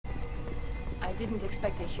didn't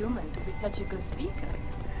expect a human to be such a good speaker.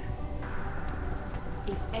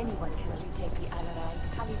 If anyone can retake the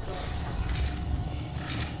Alarai, TALI can.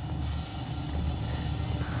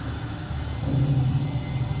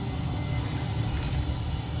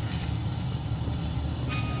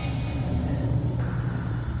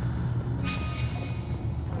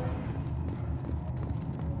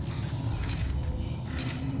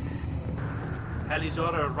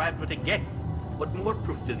 Talizora arrived with a Geth. What more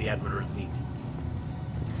proof do the admirals need?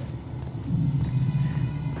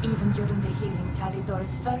 Even during the healing,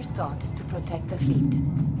 Talizora's first thought is to protect the fleet.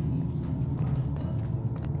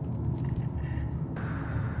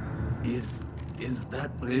 Is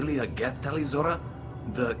that really a Geth, Talizora?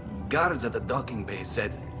 The guards at the docking bay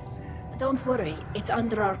said... Don't worry, it's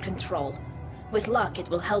under our control. With luck, it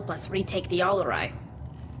will help us retake the Alarai.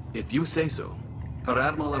 If you say so. Per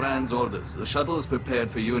Admiral Rand's orders, the shuttle is prepared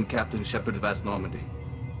for you and Captain Shepard of West Normandy.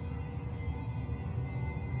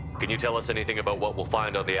 Can you tell us anything about what we'll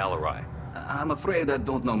find on the Alarai? I'm afraid I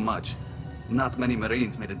don't know much. Not many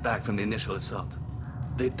Marines made it back from the initial assault.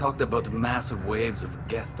 They talked about massive waves of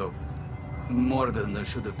Geth, though. More than there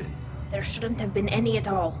should have been. There shouldn't have been any at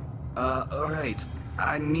all. Right.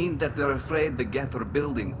 I mean that they're afraid the Geth are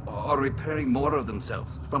building or repairing more of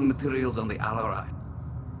themselves from materials on the Alarai.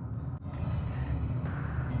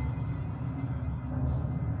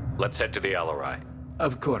 Let's head to the Alarai.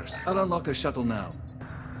 Of course. I'll unlock the shuttle now.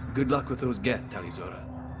 Good luck with those Geth, Talizora.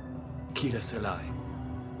 Kila Selai.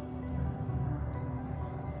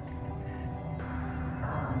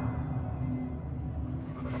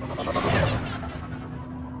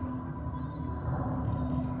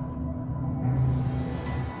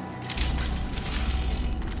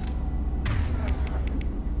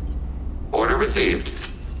 Order received.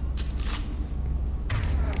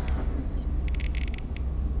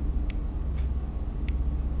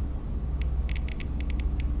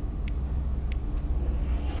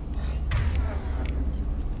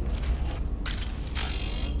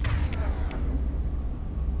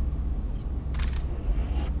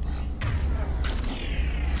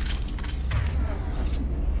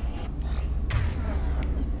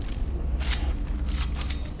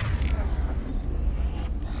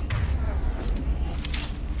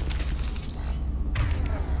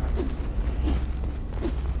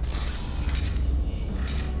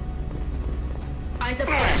 Eyes up.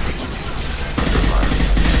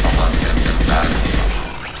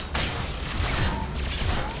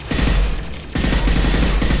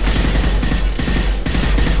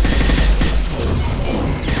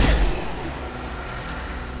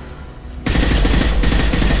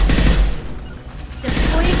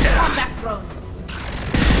 Deploying combat drone.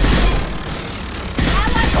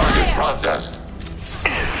 Target processed.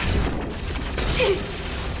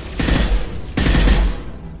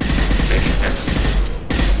 Taking hits.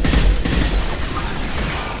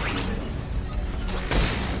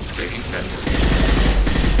 Taking hits.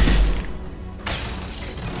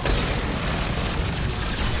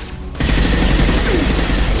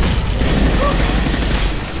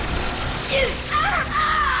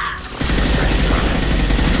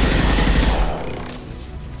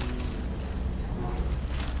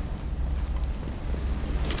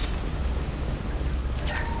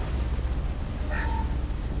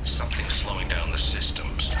 Something's slowing down the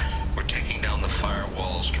systems. We're taking down the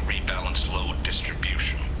firewalls to rebalance load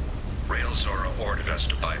distribution. Railzora ordered us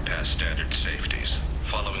to bypass standard safeties.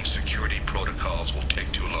 Following security protocols will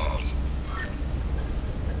take too long.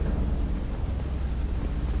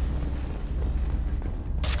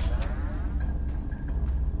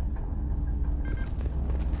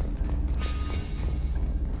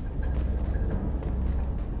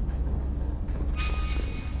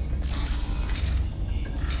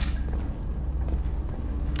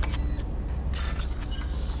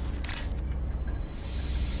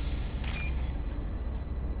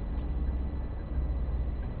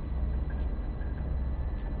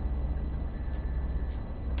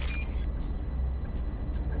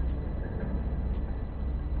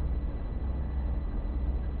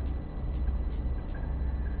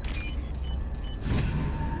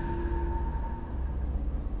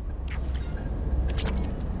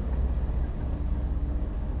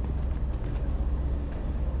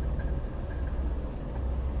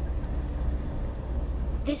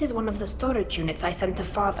 This is one of the storage units I sent to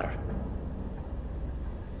Father.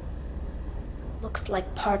 Looks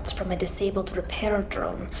like parts from a disabled repair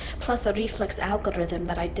drone, plus a reflex algorithm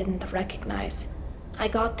that I didn't recognize. I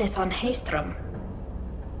got this on Haystrom.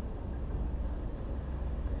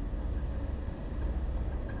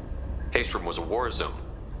 Haystrom was a war zone.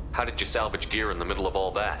 How did you salvage gear in the middle of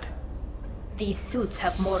all that? These suits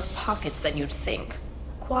have more pockets than you'd think.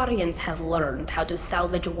 Quarians have learned how to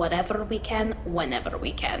salvage whatever we can, whenever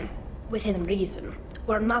we can. Within reason.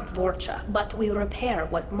 We're not Vorcha, but we repair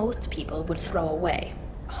what most people would throw away.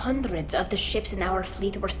 Hundreds of the ships in our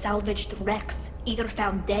fleet were salvaged wrecks, either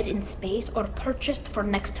found dead in space or purchased for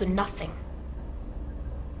next to nothing.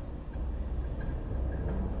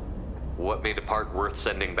 What made a part worth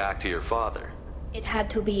sending back to your father? It had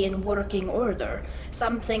to be in working order,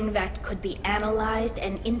 something that could be analyzed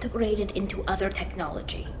and integrated into other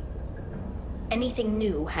technology. Anything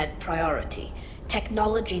new had priority.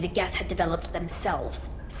 Technology the Geth had developed themselves,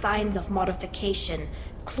 signs of modification,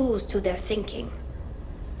 clues to their thinking.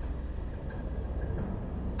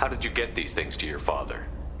 How did you get these things to your father?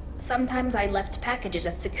 Sometimes I left packages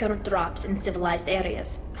at secure drops in civilized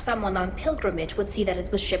areas. Someone on pilgrimage would see that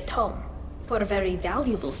it was shipped home. For very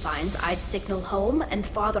valuable finds, I'd signal home, and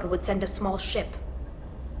Father would send a small ship.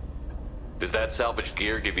 Does that salvaged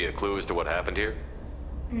gear give you a clue as to what happened here?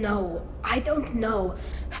 No, I don't know.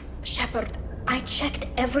 Shepard, I checked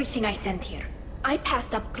everything I sent here. I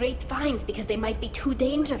passed up great finds because they might be too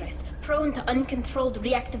dangerous, prone to uncontrolled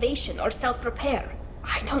reactivation or self-repair.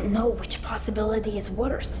 I don't know which possibility is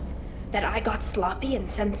worse. That I got sloppy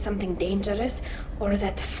and sent something dangerous, or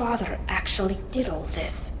that Father actually did all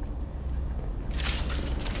this.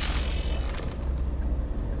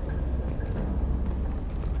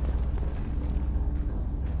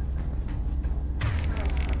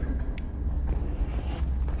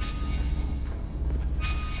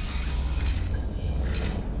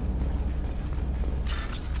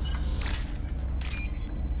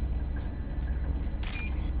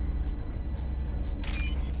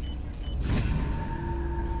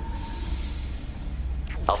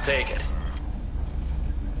 I'll take it.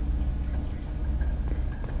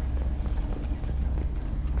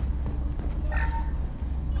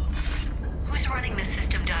 Who's running the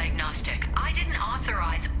system diagnostic? I didn't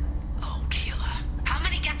authorize... Oh, Keela. How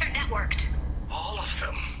many Geth are networked? All of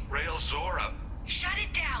them. Rail Zora. Shut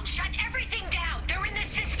it down! Shut everything down! They're in the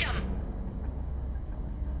system!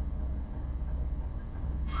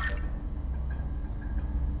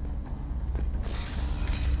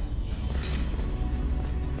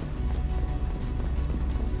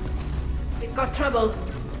 We've got trouble.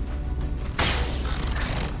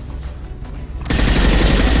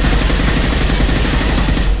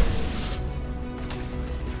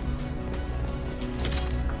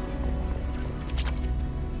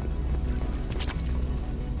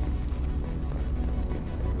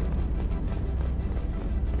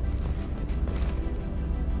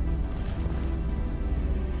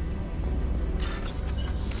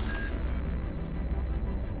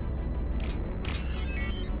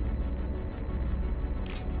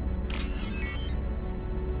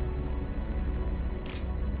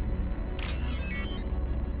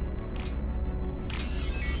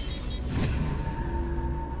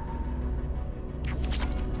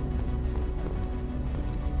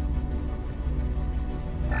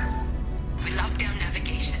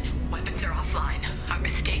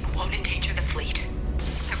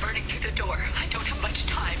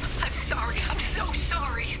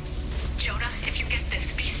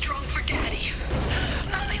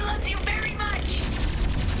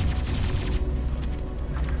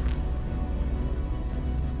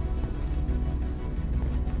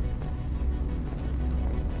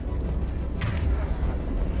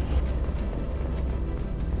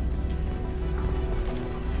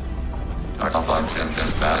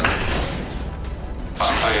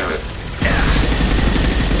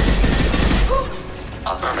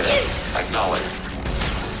 Affirmative. Acknowledged.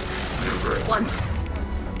 Maneuvering. Once.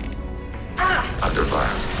 Under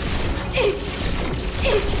fire.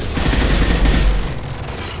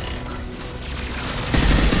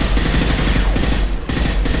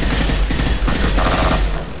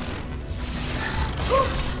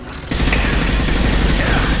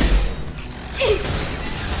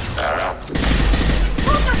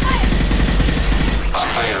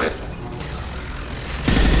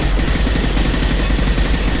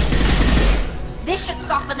 This should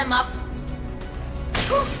soften them up.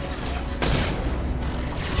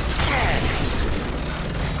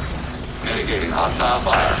 Mitigating hostile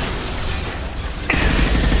fire.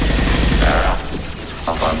 Arrow.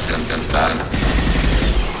 Abundant battle.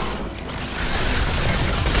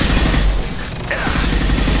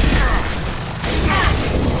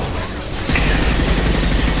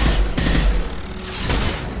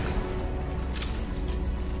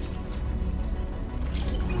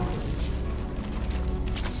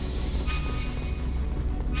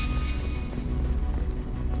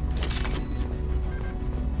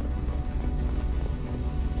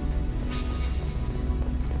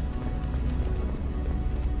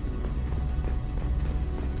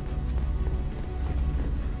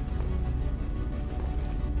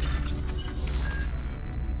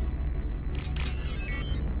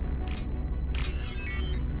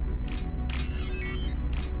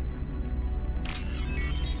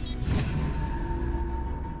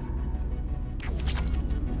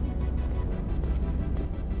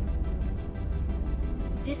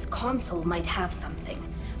 console might have something.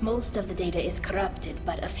 Most of the data is corrupted,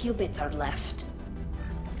 but a few bits are left.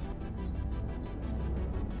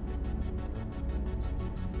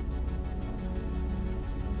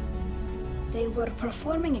 They were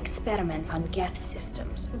performing experiments on Geth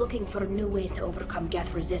systems, looking for new ways to overcome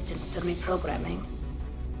Geth resistance to reprogramming.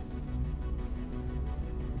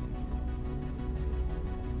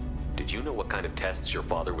 Did you know what kind of tests your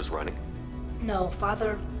father was running? No,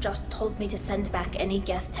 Father just told me to send back any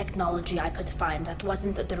Geth technology I could find that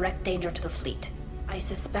wasn't a direct danger to the fleet. I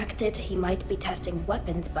suspected he might be testing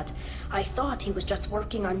weapons, but I thought he was just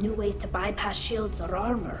working on new ways to bypass shields or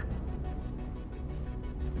armor.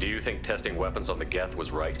 Do you think testing weapons on the Geth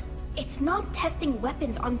was right? It's not testing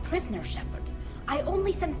weapons on prisoners, Shepard. I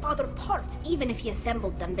only sent Father parts. Even if he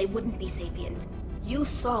assembled them, they wouldn't be sapient. You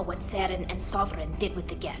saw what Saren and Sovereign did with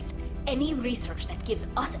the Geth. Any research that gives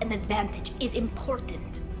us an advantage is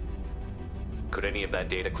important. Could any of that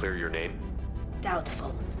data clear your name?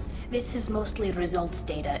 Doubtful. This is mostly results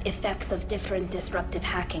data, effects of different disruptive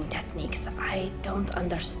hacking techniques. I don't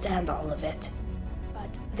understand all of it. But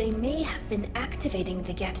they may have been activating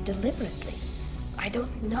the Geth deliberately. I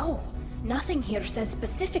don't know. Nothing here says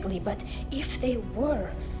specifically, but if they were,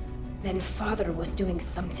 then Father was doing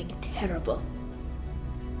something terrible.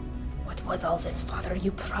 What was all this, Father?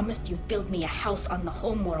 You promised you'd build me a house on the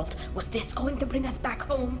homeworld. Was this going to bring us back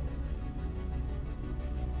home?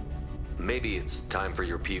 Maybe it's time for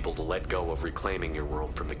your people to let go of reclaiming your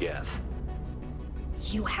world from the Geth.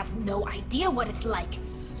 You have no idea what it's like.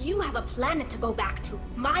 You have a planet to go back to.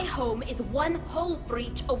 My home is one hull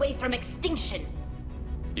breach away from extinction.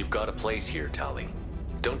 You've got a place here, TALI.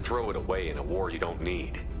 Don't throw it away in a war you don't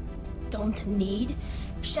need. Don't need?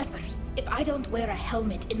 Shepard, if I don't wear a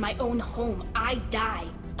helmet in my own home, I die.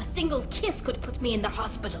 A single kiss could put me in the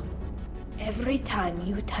hospital. Every time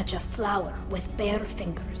you touch a flower with bare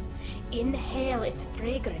fingers, inhale its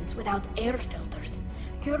fragrance without air filters,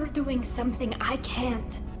 you're doing something I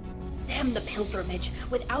can't. Damn the pilgrimage.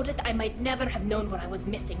 Without it, I might never have known what I was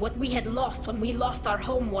missing, what we had lost when we lost our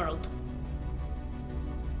homeworld.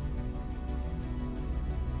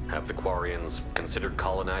 Have the Quarians considered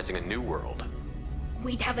colonizing a new world?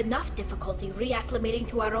 We'd have enough difficulty reacclimating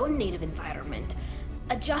to our own native environment.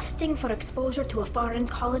 Adjusting for exposure to a foreign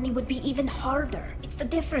colony would be even harder. It's the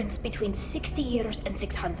difference between 60 years and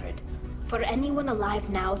 600. For anyone alive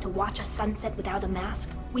now to watch a sunset without a mask,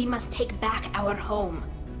 we must take back our home.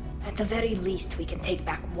 At the very least, we can take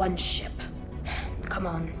back one ship. Come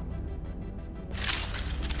on.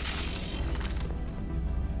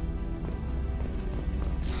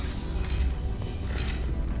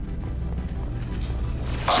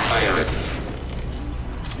 Fire it.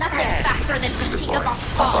 Nothing faster than critique of our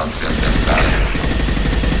Abundant and balanced.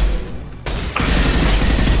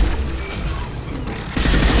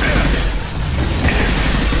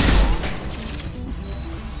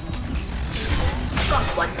 Got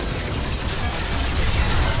one.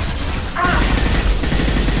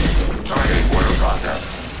 Targeting order process.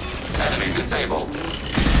 Enemy disabled.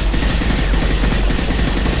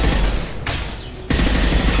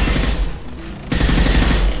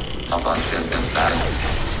 Abundant and balanced.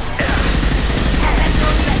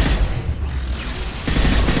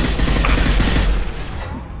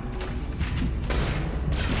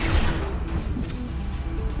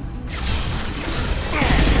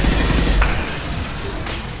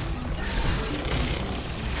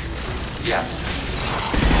 Yes.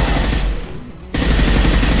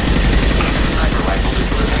 Sniper rifle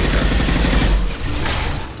neutralization.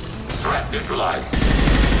 Threat neutralized.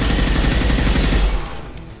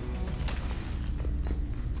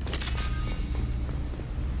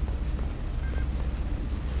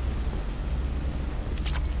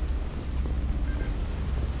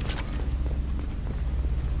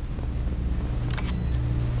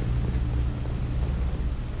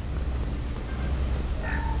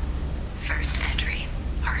 First entry.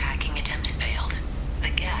 Our hacking attempts failed. The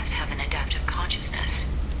Geth have an adaptive consciousness.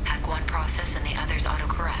 Hack one process and the others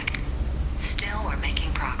autocorrect. Still, we're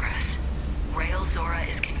making progress. Rail Zora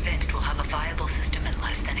is convinced we'll have a viable system in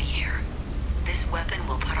less than a year. This weapon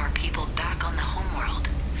will put our people back on the homeworld,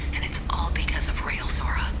 and it's all because of Rail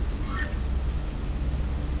Zora.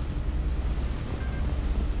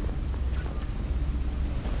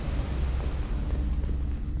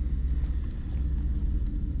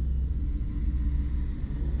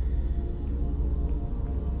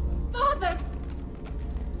 Father!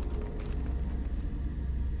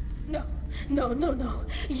 No.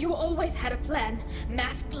 You always had a plan.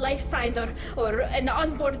 Masked life signs or an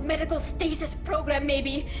onboard medical stasis program,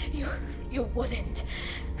 maybe. You wouldn't.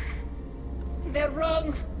 They're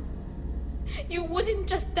wrong. You wouldn't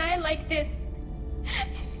just die like this.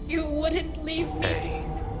 You wouldn't leave me.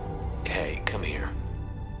 Hey, come here.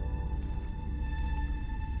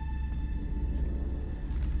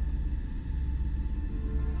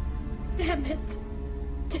 Damn it.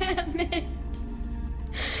 Damn it.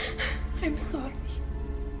 I'm sorry.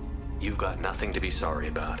 You've got nothing to be sorry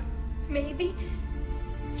about. Maybe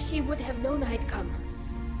he would have known I'd come.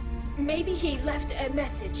 Maybe he left a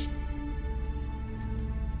message.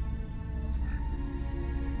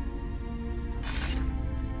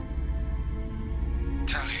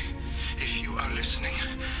 Tali, if you are listening,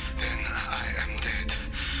 then I am dead.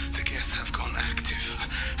 The Geth have gone active.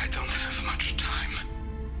 I don't have much time.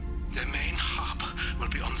 The main hub will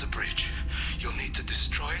be on the bridge. You'll need to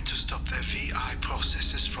destroy it to stop their VI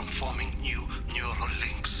processes from forming new neural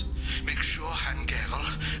links. Make sure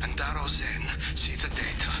Hangerl and Darozen see the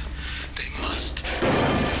data. They must.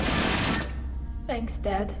 Thanks,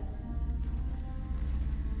 Dad.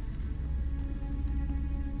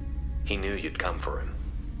 He knew you'd come for him.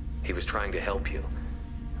 He was trying to help you.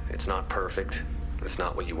 It's not perfect. It's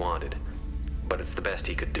not what you wanted. But it's the best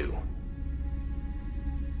he could do.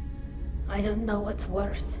 I don't know what's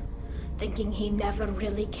worse. Thinking he never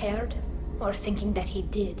really cared, or thinking that he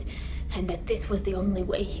did, and that this was the only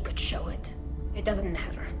way he could show it. It doesn't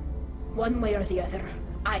matter. One way or the other,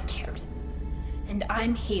 I cared. And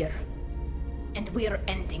I'm here. And we're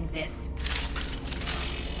ending this.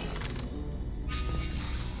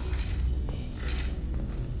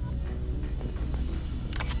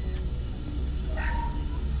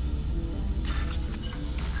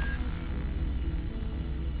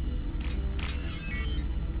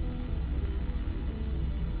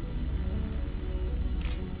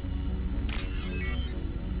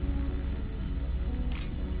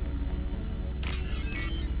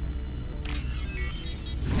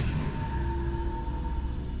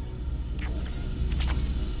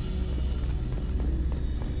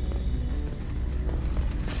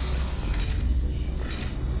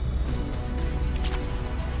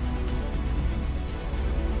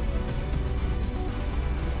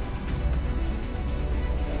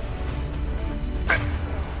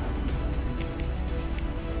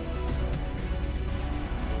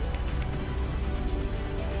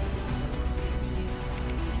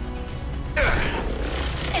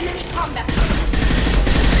 Enemy combat.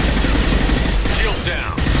 Shields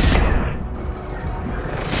down.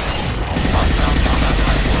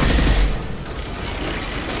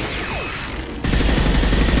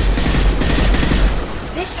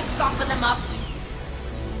 This should soften them up.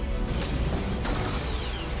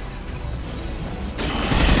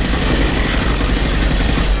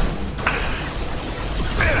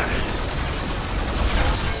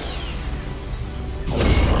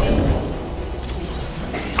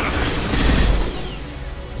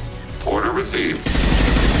 Order received.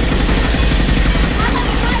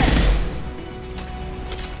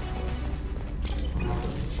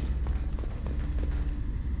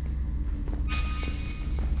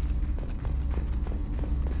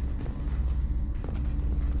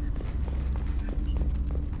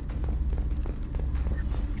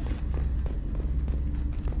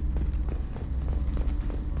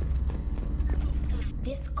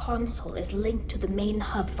 This console is linked to the main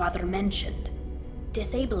hub Father mentioned.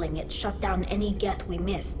 Disabling it shut down any Geth we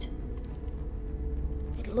missed.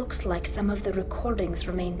 It looks like some of the recordings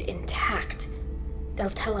remained intact. They'll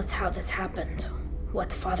tell us how this happened,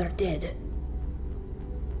 what Father did.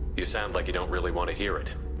 You sound like you don't really want to hear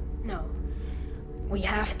it. No. We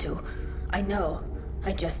have to. I know.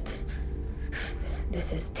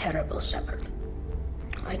 This is terrible, Shepard.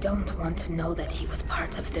 I don't want to know that he was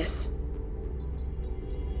part of this.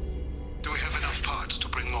 Do we have enough parts to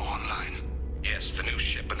bring more online? Yes, the new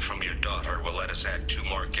shipment from your daughter will let us add 2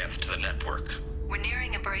 more Geth to the network. We're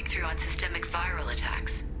nearing a breakthrough on systemic viral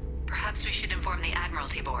attacks. Perhaps we should inform the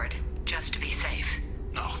Admiralty Board, just to be safe.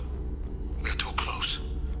 No. We're too close.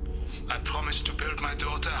 I promised to build my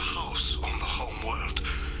daughter a house on the home world.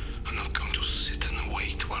 I'm not going to sit and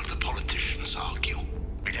wait while the politicians argue.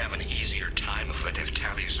 We'd have an easier time of it if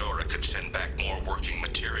TALI Zora could send back more working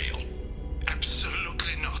material.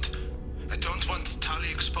 Absolutely not. I don't want TALI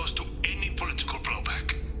exposed to any political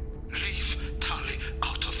blowback. Leave TALI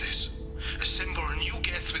out of this. Assemble a new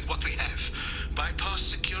Geth with what we have. Bypass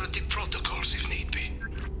security protocols if need be.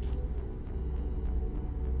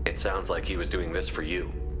 It sounds like he was doing this for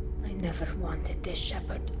you. I never wanted this,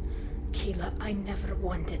 Shepard. Keela, I never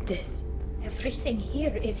wanted this. Everything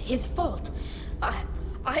here is his fault.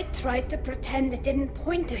 I tried to pretend it didn't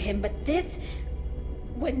point to him, but this...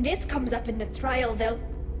 When this comes up in the trial, they'll...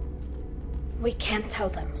 We can't tell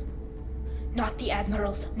them. Not the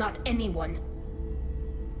admirals, not anyone.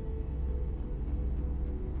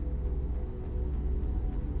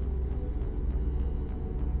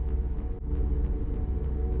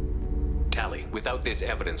 TALI, without this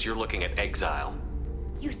evidence, you're looking at exile.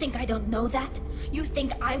 You think I don't know that? You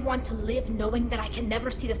think I want to live knowing that I can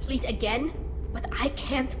never see the fleet again? But I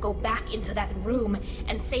can't go back into that room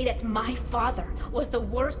and say that my father was the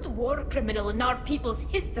worst war criminal in our people's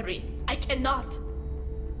history. I cannot.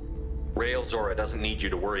 Rael Zora doesn't need you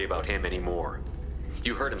to worry about him anymore.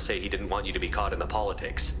 You heard him say he didn't want you to be caught in the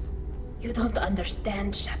politics. You don't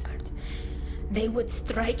understand, Shepard. They would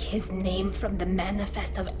strike his name from the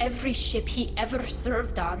manifest of every ship he ever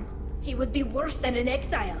served on. He would be worse than an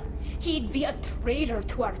exile. He'd be a traitor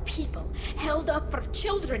to our people, held up for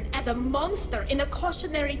children as a monster in a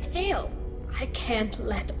cautionary tale. I can't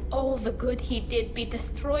let all the good he did be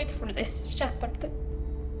destroyed for this, Shepard.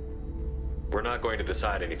 We're not going to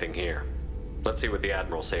decide anything here. Let's see what the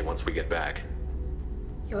Admirals say once we get back.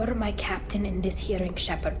 You're my captain in this hearing,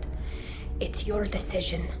 Shepard. It's your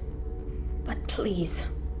decision. But please,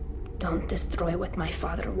 don't destroy what my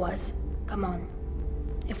father was. Come on.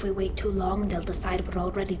 If we wait too long, they'll decide we're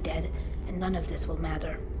already dead, and none of this will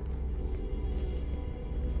matter.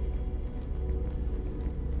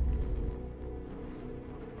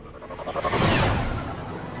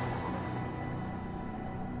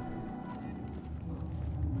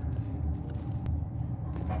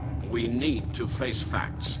 We need to face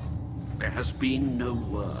facts. There has been no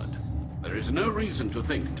word. There is no reason to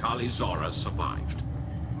think TALI Zora survived.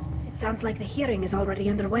 It sounds like the hearing is already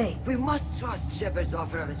underway. We must trust Shepard's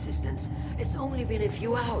offer of assistance. It's only been a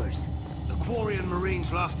few hours. The Quarian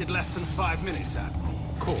Marines lasted less than 5 minutes, Admiral.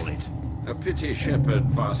 Call it. A pity Shepard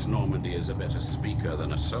Vast Normandy is a better speaker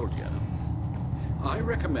than a soldier. I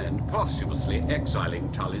recommend posthumously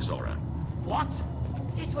exiling TALI Zora. What?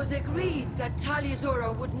 It was agreed that TALI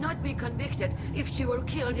Zora would not be convicted if she were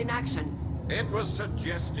killed in action. It was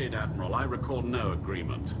suggested, Admiral. I recall no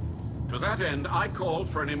agreement. To that end, I call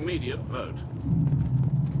for an immediate vote.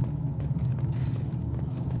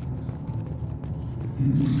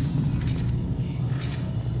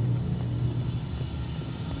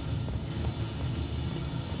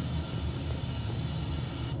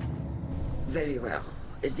 Very well.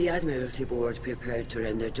 Is the Admiralty Board prepared to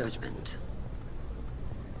render judgment?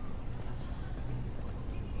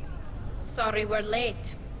 Sorry we're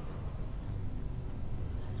late.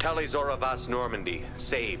 TALI Zora Vast Normandy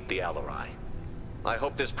saved the Alarai. I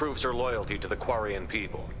hope this proves her loyalty to the Quarian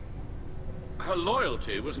people. Her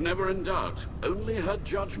loyalty was never in doubt, only her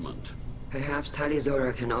judgment. Perhaps TALI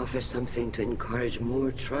Zora can offer something to encourage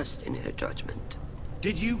more trust in her judgment.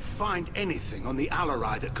 Did you find anything on the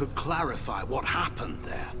Alarai that could clarify what happened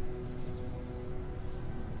there?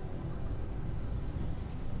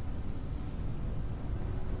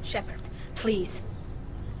 Shepard, please.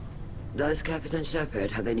 Does Captain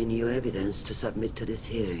Shepard have any new evidence to submit to this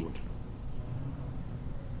hearing?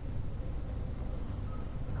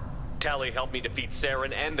 TALI helped me defeat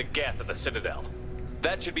Saren and the Geth at the Citadel.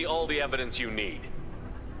 That should be all the evidence you need.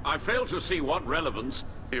 I fail to see what relevance...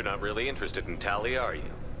 You're not really interested in TALI, are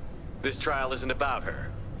you? This trial isn't about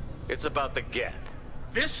her. It's about the Geth.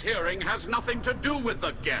 This hearing has nothing to do with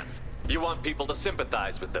the Geth. You want people to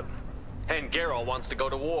sympathize with them. And Garrow wants to go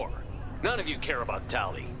to war. None of you care about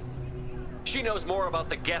TALI. She knows more about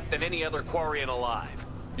the Geth than any other Quarian alive.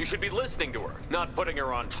 You should be listening to her, not putting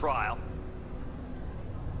her on trial.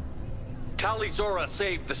 TALI Zora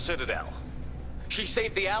saved the Citadel. She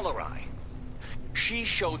saved the Alarai. She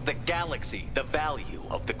showed the galaxy the value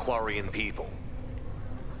of the Quarian people.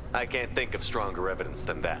 I can't think of stronger evidence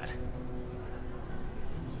than that.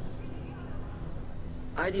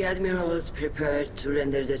 Are the Admirals prepared to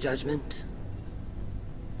render the judgment?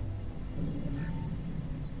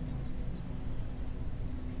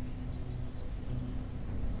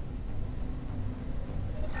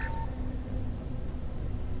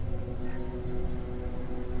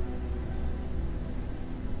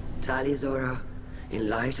 TALI Zora, in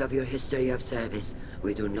light of your history of service,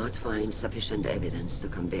 we do not find sufficient evidence to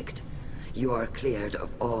convict. You are cleared of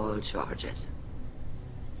all charges.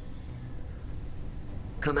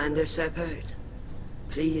 Commander Shepard,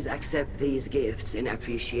 please accept these gifts in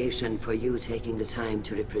appreciation for you taking the time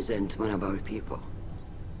to represent one of our people.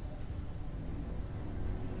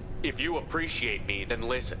 If you appreciate me, then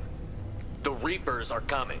listen. The Reapers are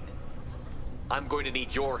coming. I'm going to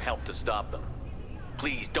need your help to stop them.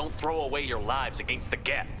 Please, don't throw away your lives against the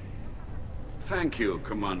Geth. Thank you,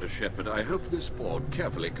 Commander Shepard. I hope this board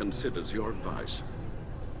carefully considers your advice.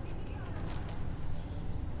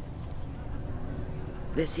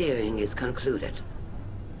 This hearing is concluded.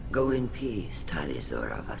 Go in peace, TALI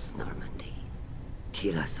Zora Vas Normandy.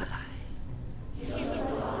 Kila Salai.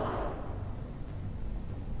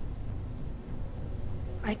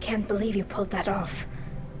 I can't believe you pulled that off.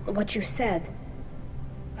 What you said.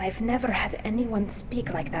 I've never had anyone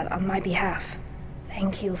speak like that on my behalf.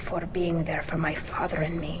 Thank you for being there for my father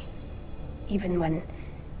and me. Even when...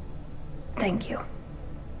 Thank you.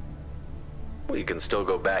 We can still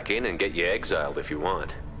go back in and get you exiled if you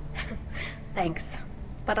want. Thanks.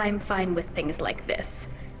 But I'm fine with things like this.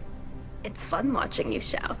 It's fun watching you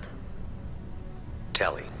shout.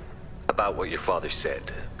 TALI, about what your father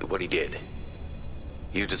said, what he did.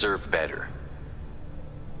 You deserve better.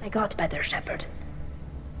 I got better, Shepard.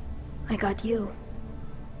 I got you.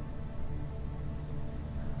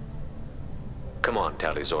 Come on,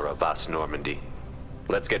 TALI Zora Vas Normandy.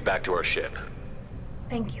 Let's get back to our ship.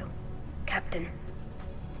 Thank you, Captain.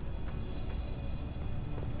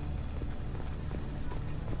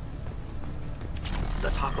 The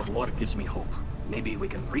talk of war gives me hope. Maybe we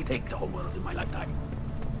can retake the whole world in my lifetime.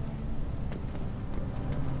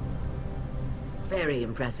 Very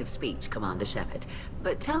impressive speech, Commander Shepard.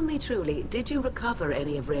 But tell me truly, did you recover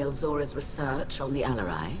any of Rael Zora's research on the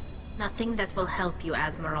Alarai? Nothing that will help you,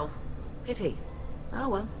 Admiral. Pity. Oh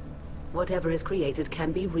well. Whatever is created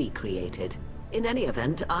can be recreated. In any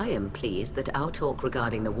event, I am pleased that our talk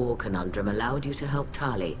regarding the war conundrum allowed you to help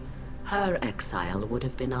TALI. Her exile would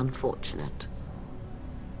have been unfortunate.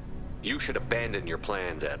 You should abandon your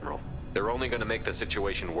plans, Admiral. They're only going to make the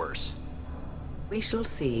situation worse. We shall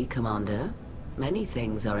see, Commander. Many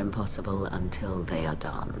things are impossible until they are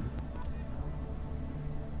done.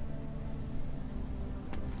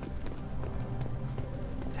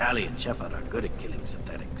 TALI and Shepard are good at killing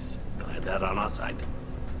synthetics. Glad they're on our side.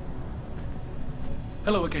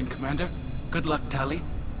 Hello again, Commander. Good luck, TALI.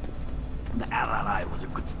 The RRI was a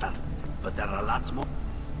good start, but there are lots more.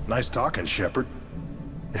 Nice talking, Shepard.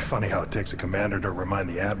 Funny how it takes a commander to remind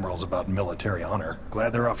the admirals about military honor.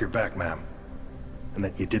 Glad they're off your back, ma'am. And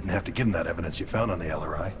that you didn't have to give them that evidence you found on the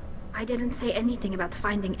LRI. I didn't say anything about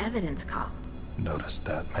finding evidence, Carl. Noticed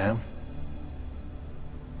that, ma'am.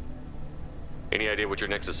 Any idea what your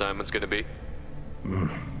next assignment's gonna be?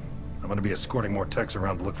 I'm gonna be escorting more techs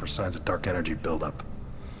around to look for signs of dark energy buildup.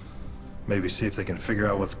 Maybe see if they can figure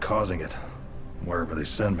out what's causing it. Wherever they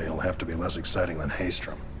send me, it'll have to be less exciting than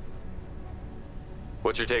Haystrom.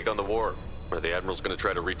 What's your take on the war? Are the Admirals gonna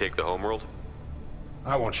try to retake the homeworld?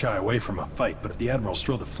 I won't shy away from a fight, but if the Admirals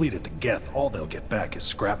throw the fleet at the Geth, all they'll get back is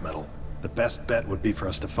scrap metal. The best bet would be for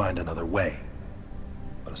us to find another way.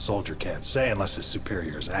 But a soldier can't say unless his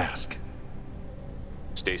superiors ask.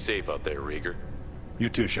 Stay safe out there, Rieger. You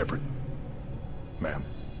too, Shepard. Ma'am.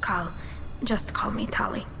 Carl, just call me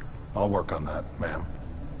TALI. I'll work on that, ma'am.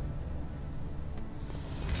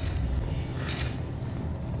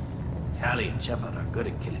 TALI and Shepard are good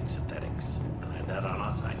at killing synthetics. Glad they're on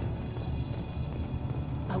our side.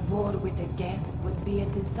 A war with the Geth would be a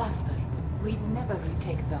disaster. We'd never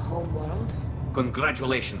retake the home world.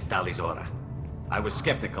 Congratulations, TALI Zora. I was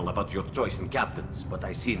skeptical about your choice in captains, but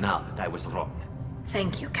I see now that I was wrong.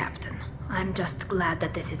 Thank you, Captain. I'm just glad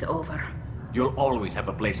that this is over. You'll always have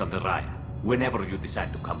a place on the Raya, whenever you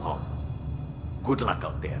decide to come home. Good luck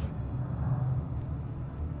out there.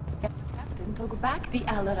 Captain took back the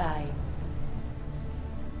Alarai.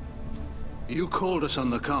 You called us on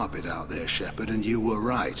the carpet out there, Shepard, and you were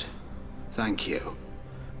right. Thank you.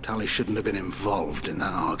 TALI shouldn't have been involved in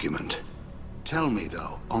that argument. Tell me,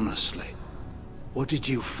 though, honestly, what did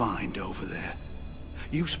you find over there?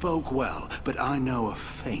 You spoke well, but I know a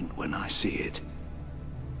feint when I see it.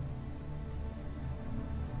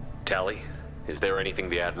 TALI, is there anything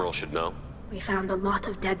the Admiral should know? We found a lot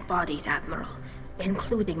of dead bodies, Admiral.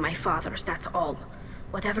 Including my father's, that's all.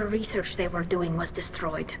 Whatever research they were doing was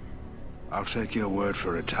destroyed. I'll take your word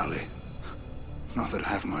for it, TALI. Not that I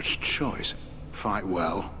have much choice. Fight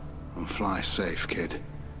well, and fly safe, kid.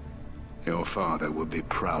 Your father would be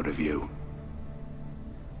proud of you.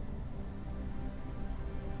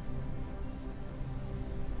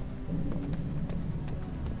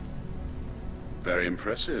 Very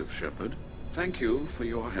impressive, Shepard. Thank you for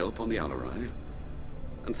your help on the Alarai.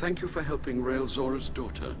 And thank you for helping Rael Zora's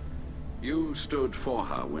daughter. You stood for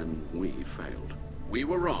her when we failed. We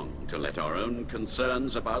were wrong to let our own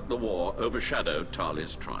concerns about the war overshadow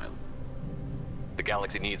Tali's trial. The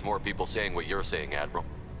galaxy needs more people saying what you're saying, Admiral.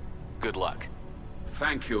 Good luck.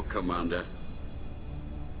 Thank you, Commander.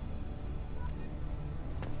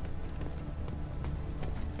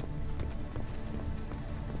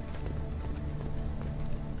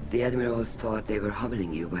 The Admirals thought they were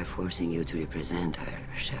humbling you by forcing you to represent her,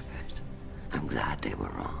 Shepard. I'm glad they were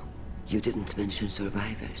wrong. You didn't mention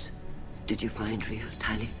survivors. Did you find real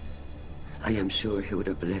Tali? I am sure he would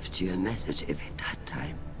have left you a message if he'd had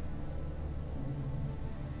time.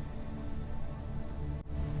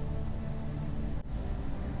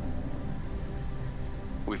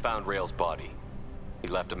 We found Rael's body. He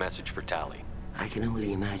left a message for Tali. I can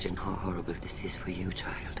only imagine how horrible this is for you,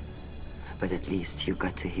 child. But at least you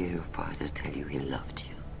got to hear your father tell you he loved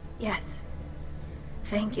you. Yes.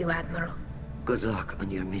 Thank you, Admiral. Good luck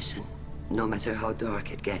on your mission. No matter how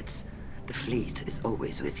dark it gets, the fleet is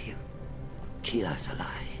always with you. Kila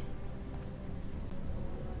Salai.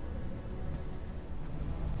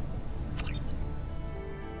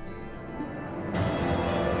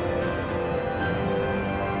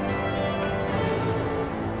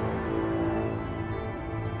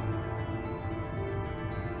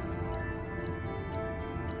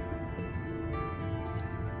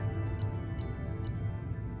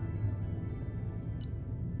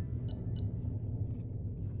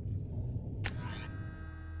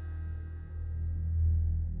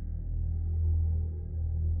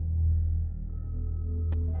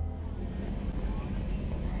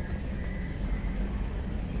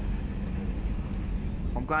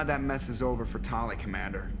 I'm glad that mess is over for TALI,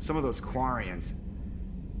 Commander. Some of those Quarians.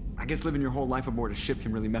 I guess living your whole life aboard a ship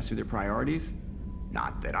can really mess with your priorities.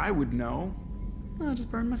 Not that I would know. I'll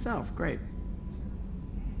just burn myself. Great.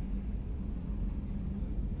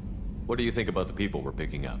 What do you think about the people we're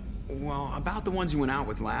picking up? Well, about the ones you went out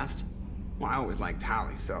with last. Well, I always liked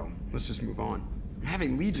TALI, so let's just move on.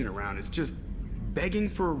 Having Legion around is just begging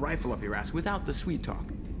for a rifle up your ass without the sweet talk.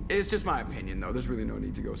 It's just my opinion, though. There's really no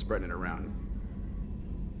need to go spreading it around.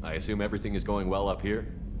 I assume everything is going well up here?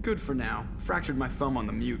 Good for now. Fractured my thumb on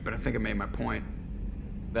the mute, but I think I made my point.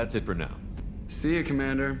 That's it for now. See you,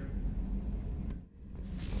 Commander.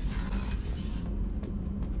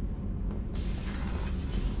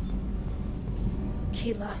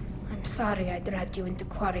 Kila, I'm sorry I dragged you into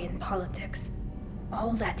Quarian politics.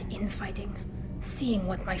 All that infighting, seeing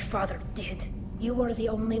what my father did. You were the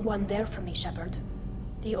only one there for me, Shepard.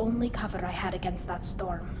 The only cover I had against that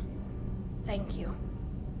storm. Thank you.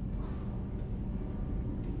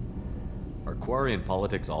 Are Quarian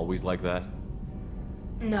politics always like that?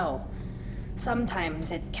 No.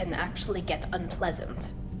 Sometimes it can actually get unpleasant.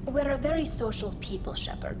 We're a very social people,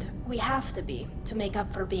 Shepard. We have to be, to make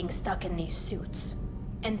up for being stuck in these suits.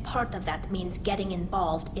 And part of that means getting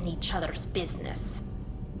involved in each other's business.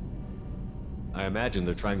 I imagine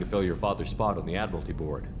they're trying to fill your father's spot on the Admiralty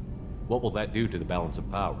Board. What will that do to the balance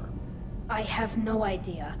of power? I have no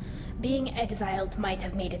idea. Being exiled might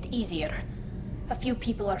have made it easier. A few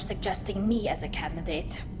people are suggesting me as a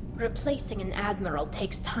candidate. Replacing an admiral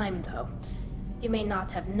takes time, though. You may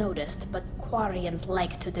not have noticed, but Quarians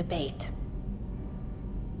like to debate.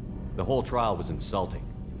 The whole trial was insulting.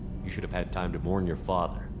 You should have had time to mourn your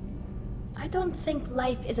father. I don't think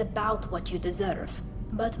life is about what you deserve.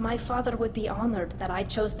 But my father would be honored that I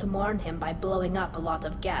chose to mourn him by blowing up a lot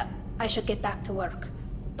of Geth. I should get back to work.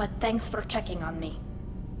 But thanks for checking on me.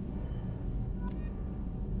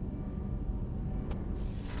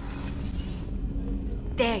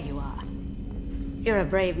 There you are. You're a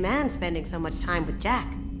brave man spending so much time with Jack.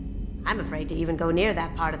 I'm afraid to even go near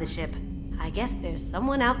that part of the ship. I guess there's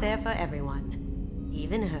someone out there for everyone.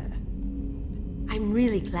 Even her. I'm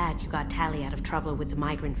really glad you got Tali out of trouble with the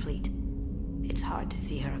migrant fleet. It's hard to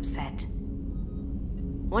see her upset.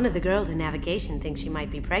 One of the girls in navigation thinks she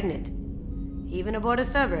might be pregnant. Even aboard a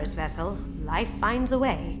Cerberus vessel, life finds a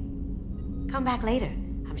way. Come back later.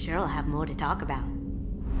 I'm sure I'll have more to talk about.